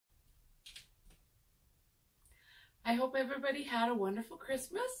I hope everybody had a wonderful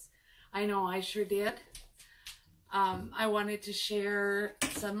Christmas. I know I sure did. I wanted to share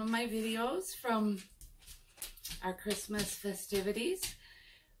some of my videos from our Christmas festivities.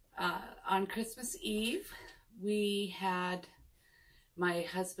 On Christmas Eve, we had my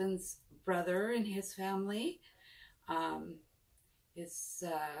husband's brother and his family, his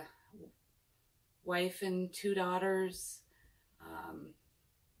wife and 2 daughters,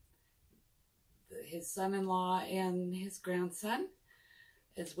 his son-in-law and his grandson,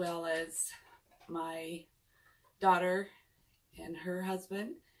 as well as my daughter and her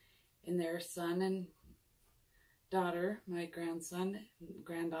husband and their son and daughter, my grandson and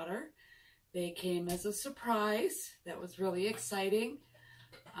granddaughter. They came as a surprise. That was really exciting.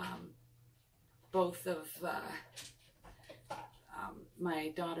 Both of my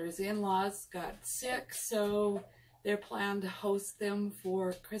daughter's in-laws got sick, so their plan to host them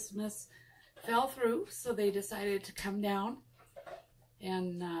for Christmas fell through, so they decided to come down,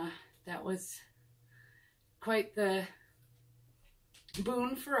 and that was quite the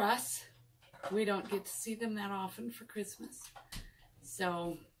boon for us. We don't get to see them that often for Christmas.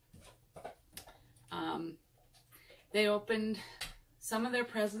 So they opened some of their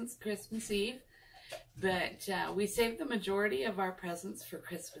presents Christmas Eve, but we saved the majority of our presents for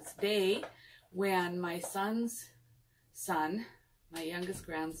Christmas Day, when my son's son, my youngest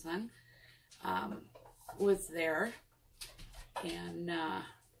grandson, was there, and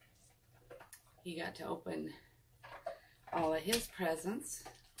he got to open all of his presents.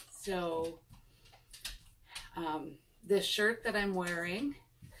 So this shirt that I'm wearing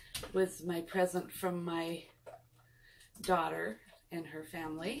was my present from my daughter and her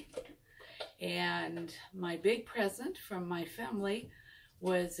family, and my big present from my family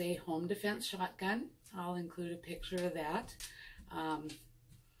was a home defense shotgun. I'll include a picture of that.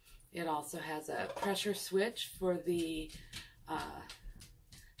 It also has a pressure switch for the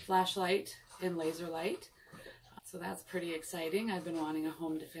flashlight and laser light. So that's pretty exciting. I've been wanting a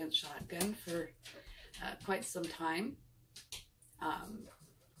home defense shotgun for quite some time.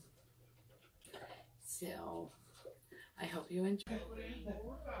 So I hope you enjoy.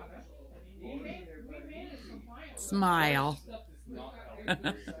 Smile.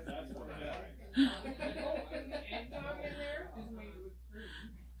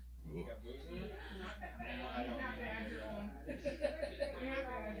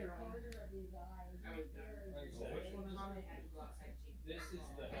 This is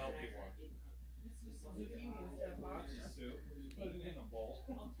the healthy one. Soup. Put it in a bowl.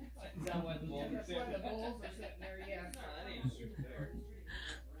 Is that why the bowls are sitting there? Yeah. No, that ain't soup there.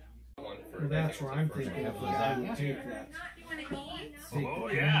 Well, that's where I'm thinking of. I would take that. Take the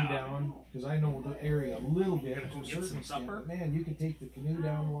canoe down, because I know the area a little bit to a certain extent. But man, you can take the canoe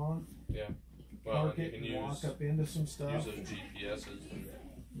down along, park it, and walk up into some stuff. Use those GPSs.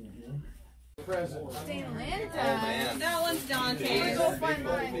 Present. Oh man. That one's Dante. Go find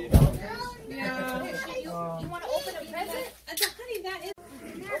mine. Yeah. You want to open a present? Honey, that is.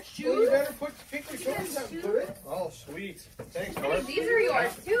 Well, you better pick your choice up, put it. Oh, sweet. Thanks, Honey, Mark. these are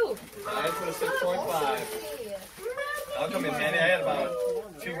yours too. I put a 6.5. I'll come in handy. I had about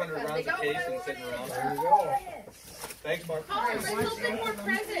 200 rounds of casing sitting around. There you go. Thanks, Mark. Let's open more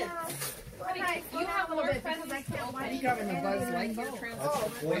presents. Honey, you have more presents. I can't wait. You having a Buzz Lightyear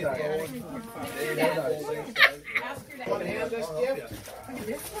transfer? Wait, I want to hand this gift?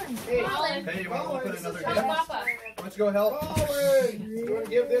 Hey, Hey, you want to open another Tell gift? Papa. Why don't you go help? Colin, you want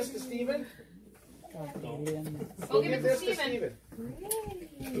to give this to Stephen? Go give it to Stephen. Steven.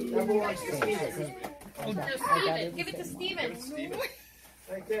 That belongs to Stephen. No, Steven. Give it to Steven. Steven.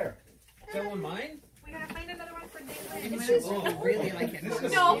 Right there. Is that one mine? We gotta find another one for David. Really like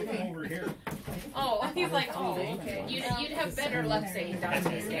it. No. Over here. Oh, he's like, oh, okay. You'd have better luck saying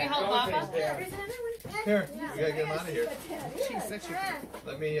Dante's. Can you help Papa? Here. We gotta get him out of here. She's such a.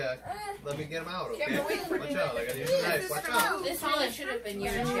 Let me get him out, okay? Watch out. I gotta use a knife. Watch out. This one should have been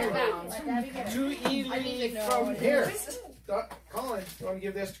your chair down. Too easily from here. Colin, you want to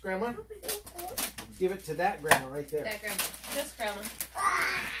give this to Grandma? Give it to that Grandma right there. That grandma. This grandma.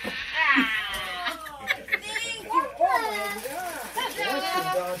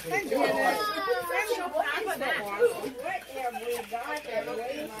 Thank you.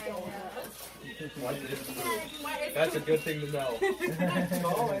 That's a good thing to know.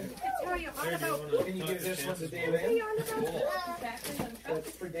 Colin, can you give this one to David?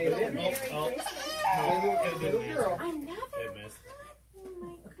 That's for David. Little girl.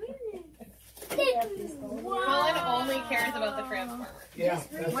 Colin only cares about the transformer. Yeah,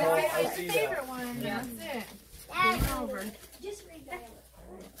 that's all. I see that. One. Yeah. That's it. Over. Just read that.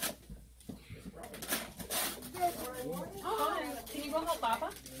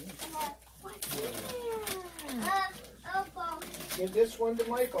 Give this one to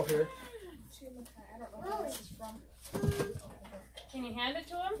Michael here. Can you hand it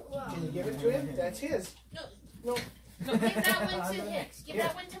to him? Can you give it to him? That's his. No, give that one to Hicks. Give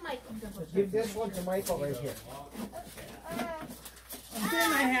that one to Michael. Give this one to Michael right here.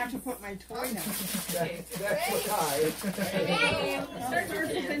 Then I have to put my toy down. That's Makai.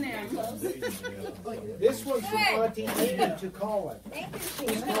 This one's from Auntie Amy to Colin.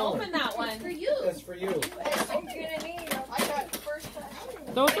 You can open that one. For you. That's for you.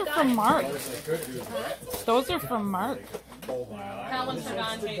 Those are from Mark. Those are from Mark. That one's for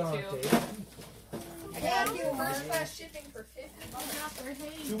Dante too. I gotta do first class shipping for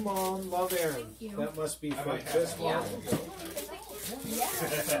 $50. To Mom, love Aaron. That must be for this one.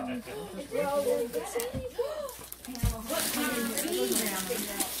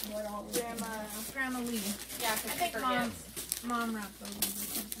 Grandma Lee. Yeah, I think Mom wrapped those.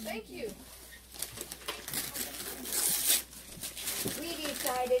 Thank you. We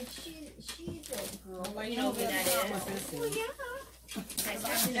decided she's a girl. Oh, you know who that is. Well, yeah. She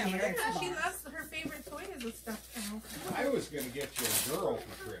loves her favorite toy is a stuffed animal. I was gonna get you a girl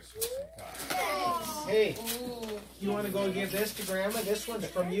for Christmas. Hey, you want to go give this to Grandma? This one's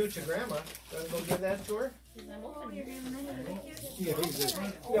from you to Grandma. You want to go give that to her? Yeah,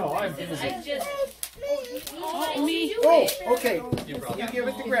 no, I'm busy. Me. Oh, okay. You give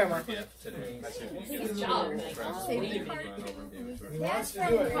it to Grandma. Good job. He wants to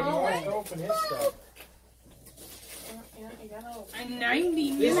do it, and he wants to open his stuff. I'm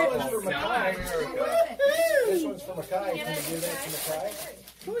 90 This minutes. one's for Makai. This one's for Makai. Can you give that to Makai?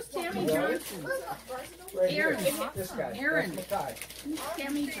 Who's Tammy Johnson? Right here. Aaron. This guy. Aaron. That's Makai. Who's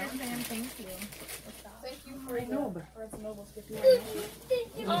Tammy Johnson? Thank you. Thank you for I know, but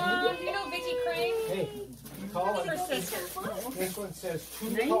You know Vicky Crane? Hey, Colin. Her sister. This one says to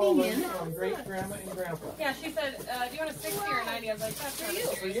 90 Colin minutes. from Great Grandma and Grandpa. Yeah, she said, do you want a 60 or a 90? I was like, that's for you.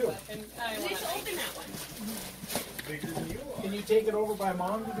 For you. And I want to open that one. Can you take it over by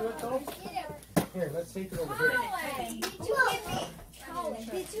Mom to do it though? Here, let's take it over here.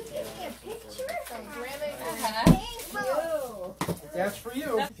 Did you give me a picture? From Grandma. Uh-huh. Thank you. That's for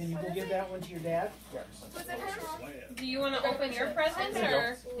you. Can you go give that one to your dad? Yes. Do you want to open your presents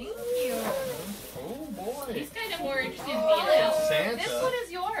or? Thank you. Oh boy. He's kind of more interested in me now. Santa. This one is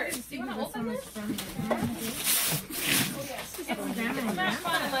yours. Do you want to open this? It's not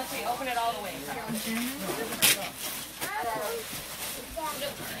fun unless we open it all the way.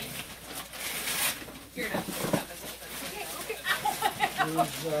 Here it is.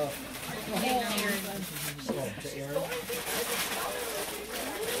 To Aaron.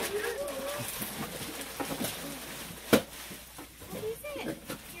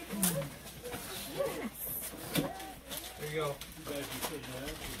 There you go.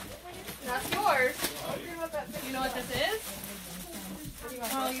 That's yours. You know what this is?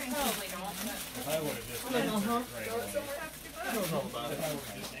 Oh, you probably don't. I would have just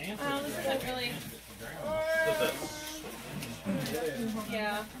This isn't really.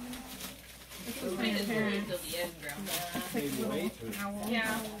 Yeah. This was kind of weird until the end, Grandma.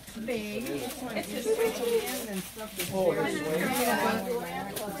 Yeah. big. It's just. Oh, this way.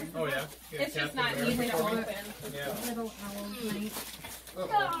 Oh yeah. It's just not easy to open. Little owl's night.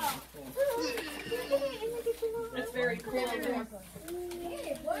 It's very cool.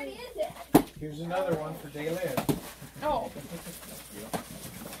 Hey, what is it? Here's another one for Daylin. Oh.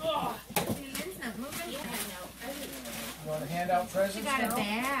 You want to hand out presents Got a now?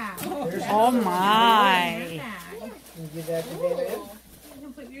 bag. There's Oh another one. my. Can you give that to Daylin? You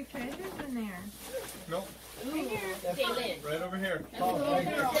can put your treasures in there. Nope. Daylin. Right over here. Oh, right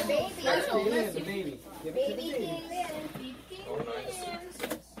here. The baby. That's Daylin, the baby. Give it to the Baby baby. Daylin. Oh nice.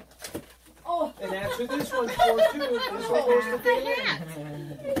 Oh, And that's what this one's for too. This one goes to Daylin.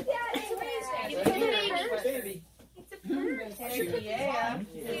 Baby. Yeah.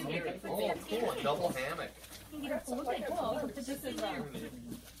 Oh cool. A double hammock. This is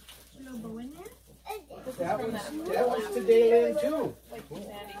Little bow in there. That one's to Daylin too.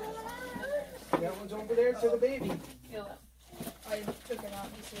 That one's over there to the baby. I took it out.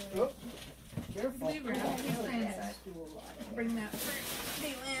 Oh, careful. Bring that for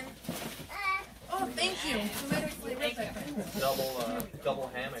Daylin. Oh, thank you. Double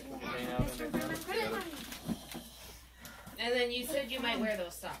hammock. We can hang out in there together. And then you said you might wear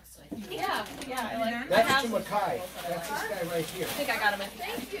those socks. So yeah, I like. That's to Makai. That's this guy right here. I think I got them.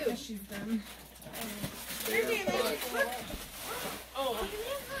 Thank you. She's done. Oh.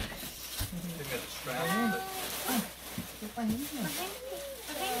 They got a strap.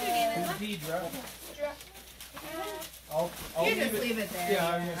 I'll You leave just it. leave it there. Yeah,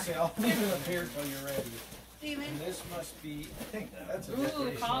 I'm gonna say I'll leave it up here until you're ready. And this must be, I think that's a Ooh,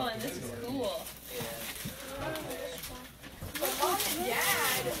 decoration. Colin, this is cool. Mom and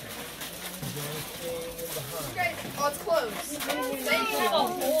Dad. You guys, oh, it's closed. They have a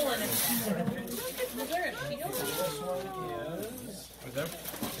hole in it. Was there a seal? This one is. Was there?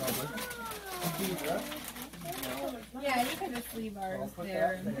 Zebra. Yeah, you can just leave ours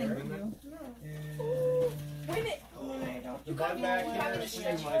there and thank you. Wait a minute. The button back You here, have any see,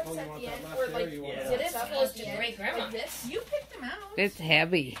 stretchy Michael, marks you at want the that end? left Or there, like, you want did that? it supposed to great grandma? Like this? You picked them out. It's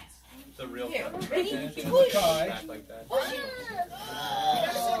heavy. It's a real Here, one. ready? And it's Push. Mackay. Like that. Push. You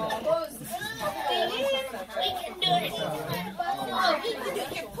gotta show them clothes. This is probably We can do it. Oh, we can do it.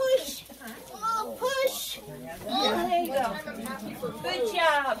 Here, push. Oh, push. Oh, there you go. I'm happy for Good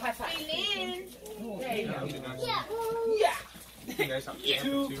job. High five. Lynn. There you go. Yeah. You guys have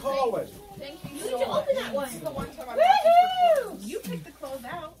To Colin. Thank you You so need to much. open that one. This is the one time I'm happy for Woohoo! You picked the clothes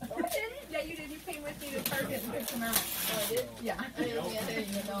out. I did. Yeah, you did. You came with me to Target and picked them out. Oh, I did? Yeah. I didn't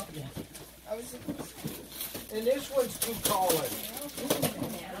even know. I was And this one's to Colin.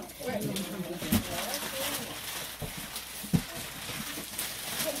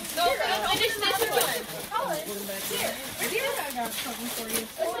 Go finish this one. Colin, here. I got something for you.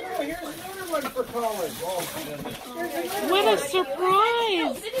 Oh, here's another one for Colin. Oh, goodness. What a No,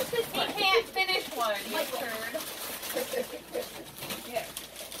 surprise! finish this one. He can't finish one. You turd.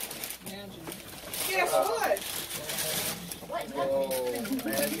 Guess what? Whoa,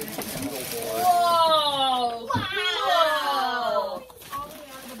 magic noodle board. Whoa! Cool. All the way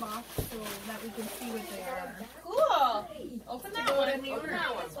out of the box so that we can see what they are. Cool. Open that one. in the Open order.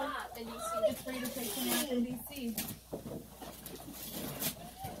 that one. It's for you to take to Washington, D.C.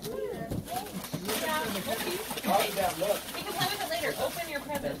 How did that look? You can play with it later. Open your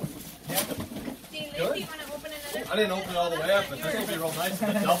presents. Do you want to open another? I didn't open it all the way up, but this will be real nice. It's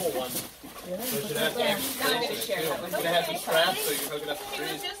a double one. So it should have some extra Now I'm space gonna in share it, that too. with It's gonna have some straps so you can hook it up to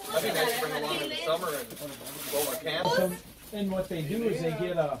trees. I think that's bring along in the summer and roll our camp. And what they do is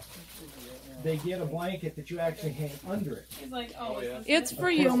they get a blanket that you actually hang under it He's like, oh, Oh, yeah. It's for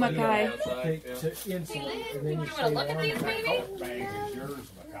you, Mackay. Outside, yeah. to insulate, and then you You stay want to look at warm. these, maybe? Coat bag is yours,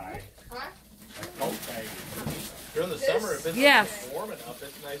 Mackay. Huh? A coat bag is yours. During the summer, if it's Yes. warm enough,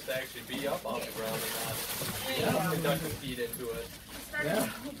 it's nice to actually be up off the ground and not conducting feet into it. Yeah.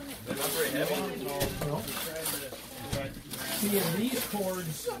 They're not very heavy. No. See, and these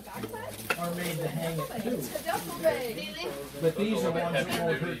cords are made to hang it too, A duffel bag. but these are ones that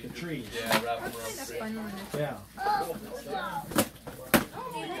won't hurt the trees. Yeah, wrap them around the tree. Yeah.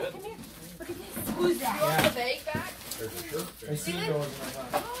 You want the bag back? There's a shirt I there. see those and I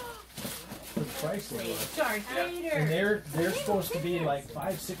thought, for the price they were. Sorry. And they're supposed to be like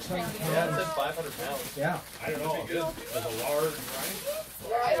 500-600 Yeah, it pounds. said 500 pounds. Yeah. I don't know. Good. There's a large,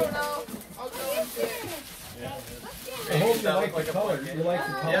 right? I don't know. I'll go into it. I hope you like the color. You like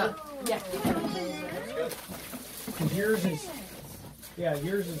the color? Yeah. And yours is,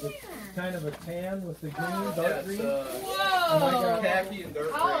 yours is a kind of a tan with the green, Yeah, dark it's green. Whoa! khaki and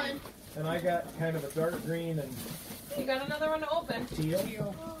dark green. And I got kind of a dark green and You got another one to open.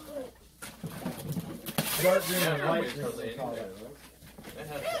 teal. Dark green and light green, they call it. It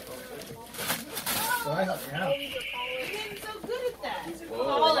has So I thought, yeah. You're getting so good at that. Whoa,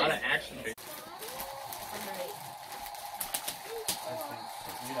 a lot of action figures.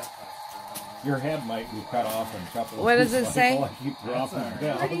 Your head might be cut off in a couple of What does it pieces. say? I keep dropping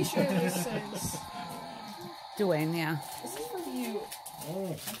down. Pretty sure this says. Dwayne, yeah. This is for you. Oh,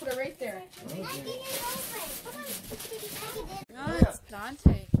 I'll put it right there. No, it's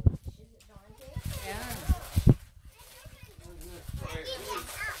Dante. Yeah.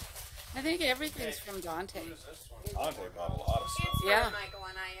 I think everything's from Dante. Andre bought a lot of stuff. It's Yeah. from Michael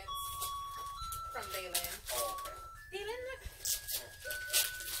and I. It's from Dayland.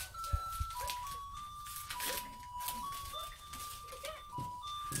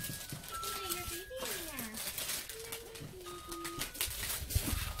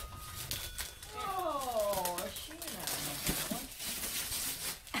 Oh, Sheena.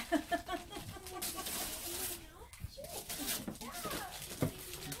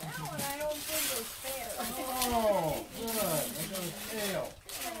 I don't think it's fair. oh, good. I got a tail.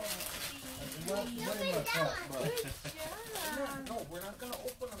 Well, very much up, but No, we're not going to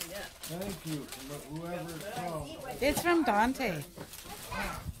open them yet. thank you for whoever it's from. It's from Dante.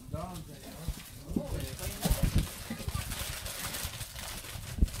 Dante, huh?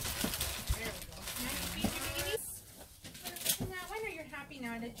 Now, when are you happy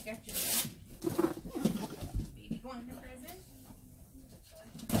now that you got your baby going to prison?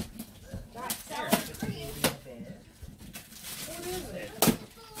 What is it?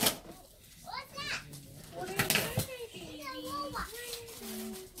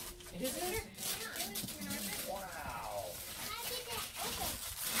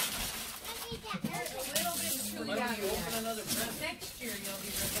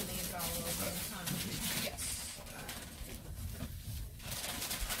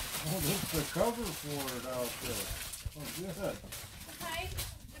 Oh, this is the cover for it out there. Oh, good. Okay. Is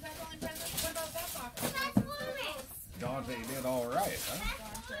that the only present? What about that box? Dante did all right, huh?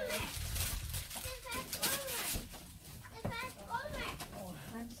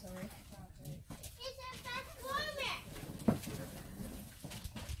 I'm sorry.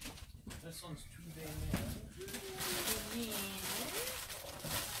 This one's 2 day man.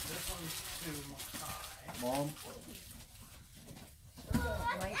 This one's 2 high. Mom,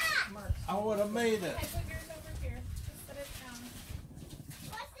 Mark. I would have made it. Okay, put yours over here. Just put it down.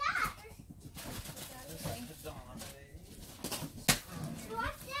 This one's the Dante.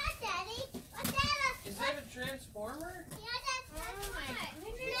 What's that, Daddy? What's that? Is that a transformer?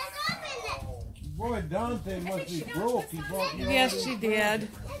 Boy, Dante must be broke. He bought me all Yes, this she crap. did. Is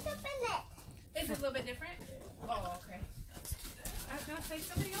it a little bit different? Oh, okay. I was gonna say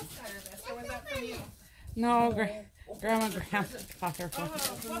somebody else got her this, or was that from you? No, Grandma got her Oh, one. well,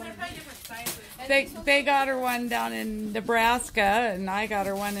 they're probably different sizes. They got her one down in Nebraska, and I got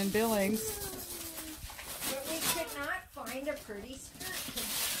her one in Billings. But we could not find a pretty skirt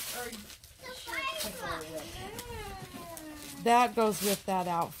or shirt to go with. That goes with that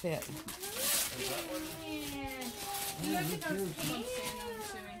outfit. You have to go to pants, I'm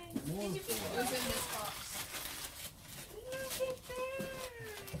assuming. It was in this box.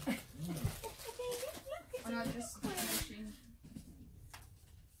 I'm not just finishing.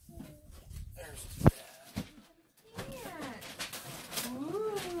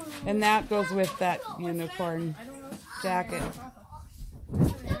 And that goes with that unicorn jacket. Paw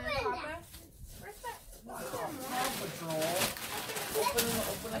Patrol.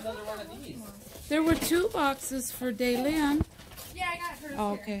 Open another one of these. There were 2 boxes for Daylin. Yeah, I got hers.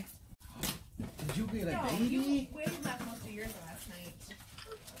 Oh, here. okay. Did you get a No, baby? we left most of yours last night.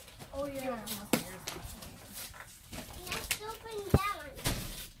 Oh, yeah. You left most of yours last night.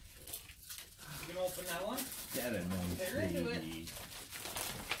 You can open that one. That a nice They're into it. baby.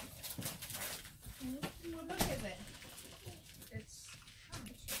 What book is it? It's how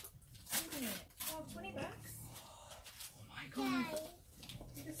much? Wait a minute. Oh, $20. Oh my God.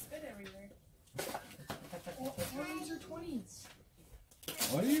 You just spit everywhere. These are 20s.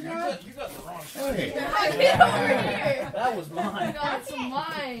 What do you got? You got the wrong Hey, That was mine. That's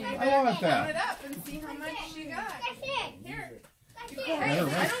mine. I want Count that. it up and see how much you got. Here. Better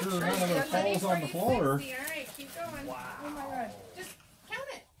make sure none of it falls on the floor. All right, keep going. Wow. Oh my God. Just count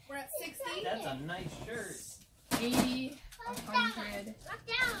it. We're at 60. That's a nice shirt. 80, 100,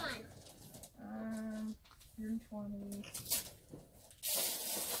 120,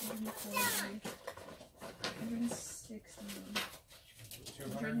 140, 160.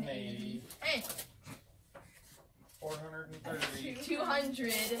 280. Hey, 430.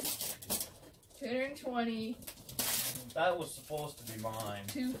 200, 220, That was supposed to be mine.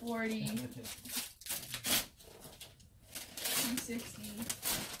 240, 260,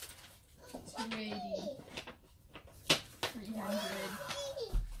 280, 300.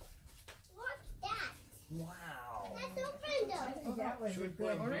 Wow. That was a Should we good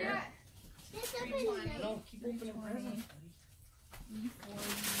put one. them here? 320, No, keep opening presents.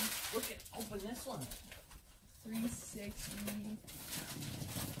 340, Look at, open this one. 360.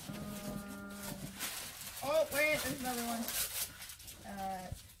 Oh, wait, there's another one.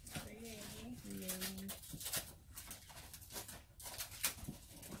 380. 380.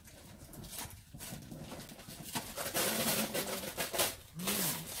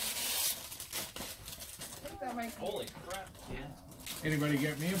 Holy crap, kid. Anybody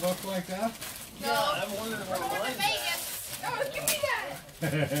get me a book like that? No. I'm wondering where We're going to mine's at. Vegas. Oh, give me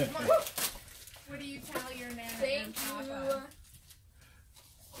that. What do you tell your nana and Papa?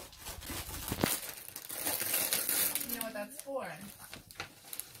 You know what that's for?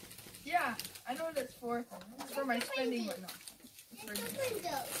 Yeah, I know what it's for. It's for my spending, but no. It's for you.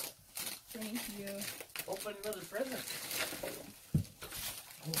 Thank you. Open another present.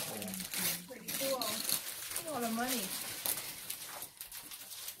 Pretty cool. A lot of money.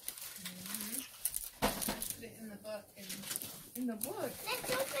 Put it in the book. In the book? I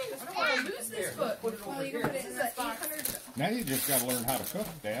don't want to lose this book. Put it over Well, you here. can put it in this box. Now you just gotta learn how to cook,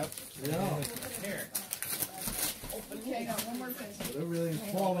 Dad. Yeah, Here. Open Okay, I got one more present. but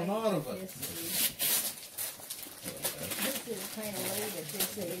everything's falling out of it. This is kind of late at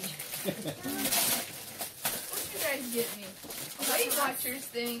this age. What you guys get me? A Weight Watchers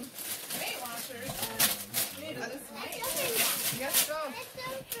thing. Weight Watchers? Maybe this might. Yes, go.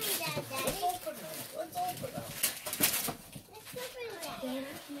 Let's open it. Let's open it. Thank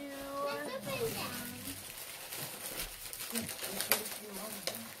you.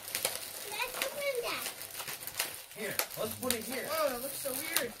 Here, let's put it here. Oh, that looks so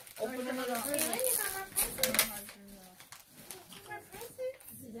weird. Open another present.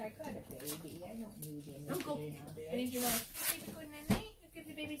 I got a baby. I don't need anything. Don't go. I need you to take good night. You give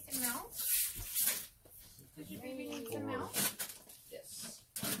the baby some milk. Does your baby need some milk? Yes.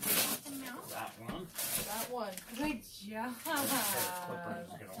 Some milk? That one. That one. Good job.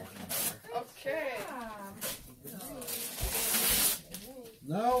 Okay.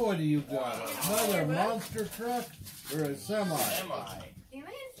 Now what do you got? Another monster truck or a semi?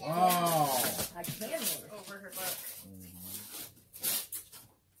 Wow. I can't. Over her book.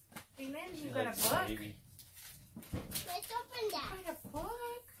 Hey, Lynn, you got a book? Baby. Let's open that. Got a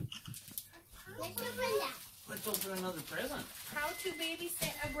book? Let's open that. Let's open another present. How to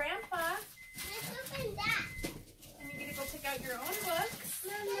babysit a grandpa. Let's open that. And you're gonna go pick out your own books.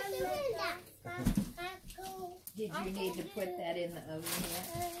 Let's open that. Did you need to put that in the oven yet?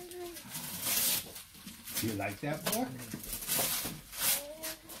 Do you like that book?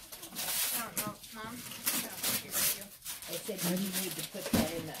 I don't know, Mom. I don't think you're ready. I said, do you need to put that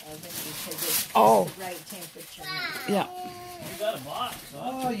in the oven because it's Oh. the right temperature? Yeah. You got a box, huh?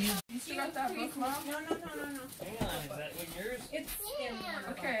 Oh, you. You still got that book, Mom? No. Hang on, is that one yours? It's in one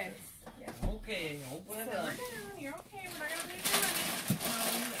of Okay. Okay, open it So up. we're done. You're okay. We're not gonna do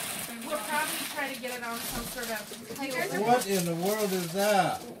anything. We'll probably try to get it on some sort of. You guys are What in the world is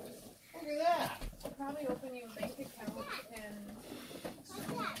that? Look at that. we'll probably open you a bank account and.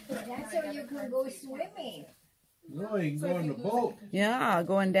 That's so you can go swimming. No, you can go on the boat. Yeah,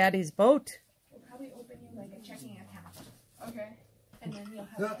 go in Daddy's boat. We'll probably open you like a checking account. Okay. And then you'll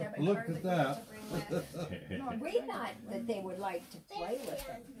have Yeah, a debit look card at that you have that. to bring with. We thought that they would like to play with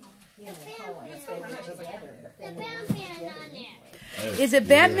it. You know, how if they were together, but The then brown they pan weren't on together. there. Is it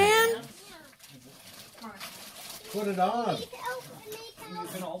Batman? Put it on. Need help. Need You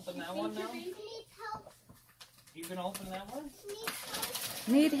help. gonna open that one now? Need help. You gonna open that one? Need help.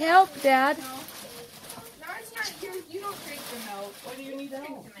 Need help, Dad. No, it's not. You don't drink the milk. What do you need Drink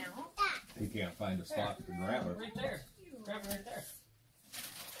now? the milk. He can't find a spot to grab it. Right there. Grab it right there.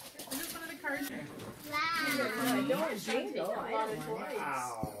 Here's one of the cards. Wow. I don't jingle, I don't want it.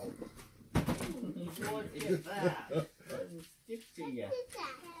 What is that? Doesn't stick to you. I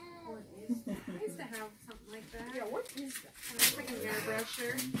used to have something like that. Yeah, what is that? It's like an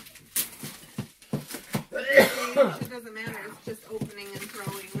airbrusher. It doesn't matter. It's just opening and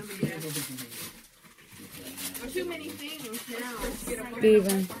throwing them again. Too many things now.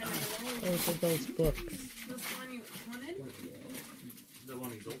 Steven, those are those books. This one you wanted? The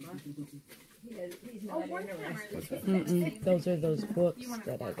one he's opening? He's not interested. Mm-mm, those are those books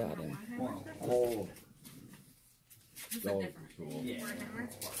that I got him. Oh. Yeah.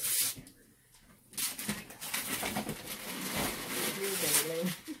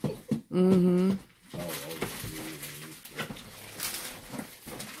 Mm-hmm.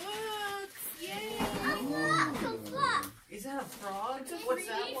 Books! Yay! Is that a frog? What's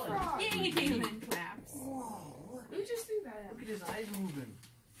that one? Yay! Galen claps. Who just threw that at? Look at his eyes moving.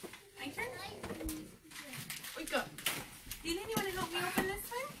 My turn. Wake up. Galen, you want to help me open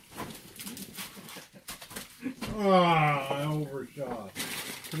this one? Ah, I overshot.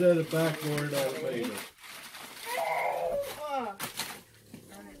 Put it at the backboard, I made it.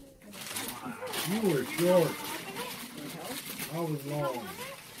 You were short. I was long.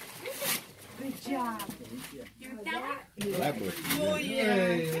 Good job. You're done? That was Oh, yeah.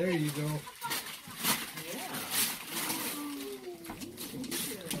 Hey, there you go.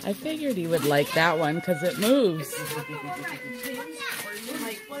 I figured he would like that one because it moves.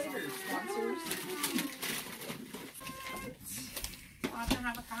 I'll have to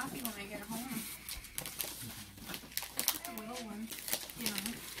have a coffee when I get home. A little one, you know.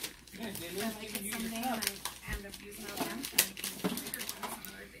 Yeah, David, I you like can it use someday your cup. and I end up using it again. And I can bigger ones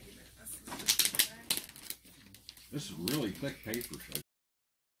another day, but this is just like that. This is really thick paper, so